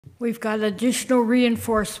We've got additional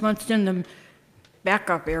reinforcements in the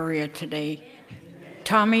backup area today.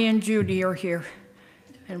 Tommy and Judy are here,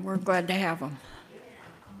 and we're glad to have them.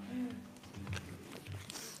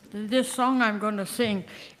 This song I'm going to sing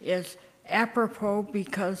is apropos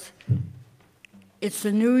because it's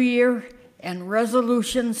the new year, and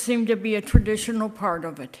resolutions seem to be a traditional part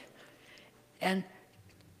of it. And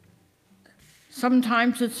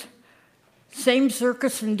sometimes it's same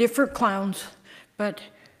circus and different clowns, but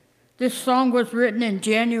this song was written in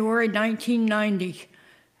January 1990,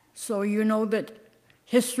 so you know that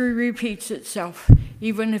history repeats itself.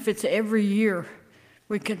 Even if it's every year,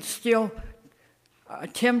 we can still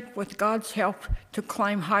attempt, with God's help, to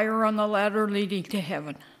climb higher on the ladder leading to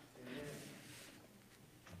heaven.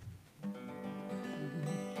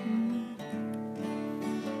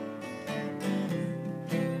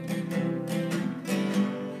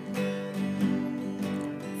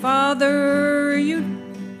 Father, you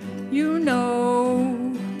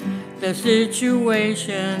know the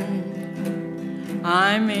situation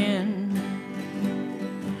I'm in.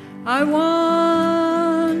 I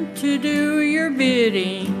want to do your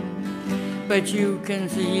bidding, but you can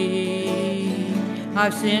see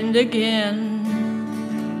I've sinned again.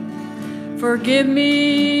 Forgive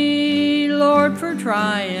me, Lord, for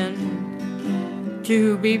trying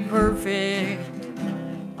to be perfect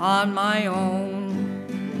on my own.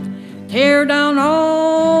 Tear down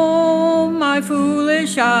all my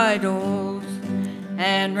foolish idols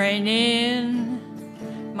and reign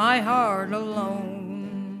in my heart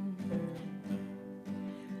alone.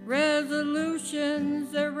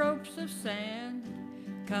 Resolutions are ropes of sand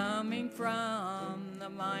coming from the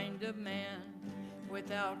mind of man.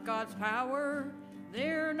 Without God's power,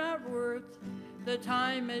 they're not worth the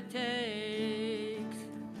time it takes.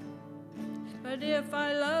 But if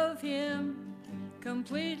I love Him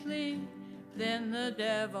completely, then the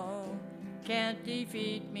devil can't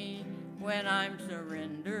defeat me when I'm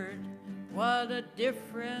surrendered. What a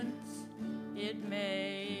difference it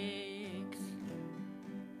makes.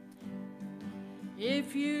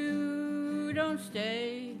 If you don't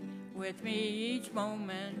stay with me each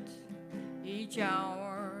moment, each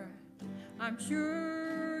hour, I'm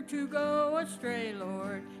sure to go astray,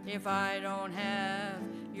 Lord, if I don't have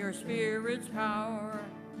your Spirit's power.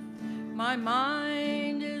 My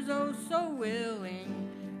mind is oh so willing,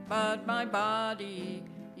 but my body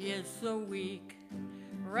is so weak.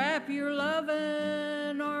 Wrap your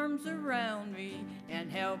loving arms around me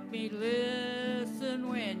and help me listen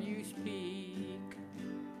when you speak.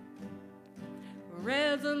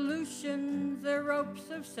 Resolutions are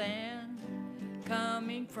ropes of sand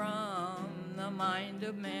coming from the mind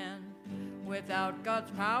of man. Without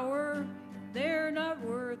God's power, they're not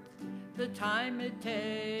worth the time it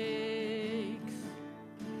takes.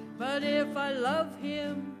 But if I love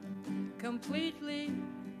Him completely,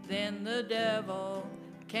 then the devil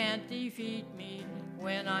can't defeat me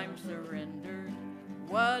when I'm surrendered.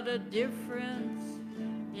 What a difference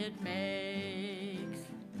it makes.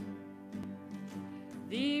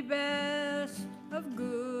 The best of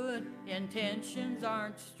good intentions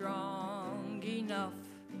aren't strong enough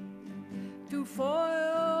to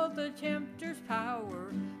foil the tempter's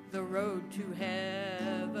power. The road to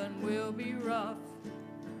heaven will be rough.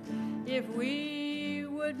 If we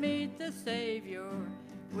would meet the Savior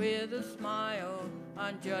with a smile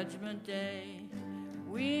on Judgment Day,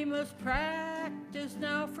 we must practice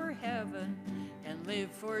now for heaven and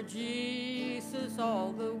live for Jesus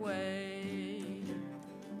all the way.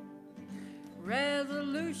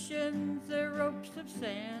 Resolutions are ropes of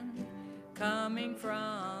sand coming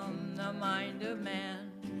from the mind of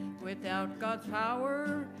man. Without God's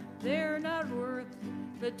power, they're not worth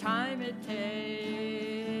the time it takes.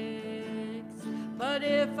 But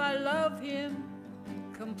if I love Him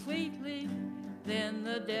completely, then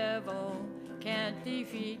the devil can't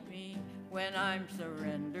defeat me when I'm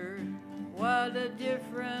surrendered. What a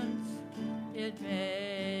difference it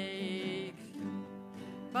makes.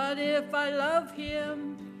 But if I love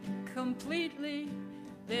Him completely,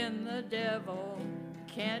 then the devil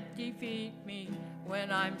can't defeat me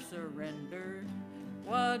when I'm surrendered.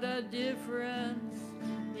 What a difference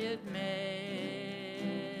it makes.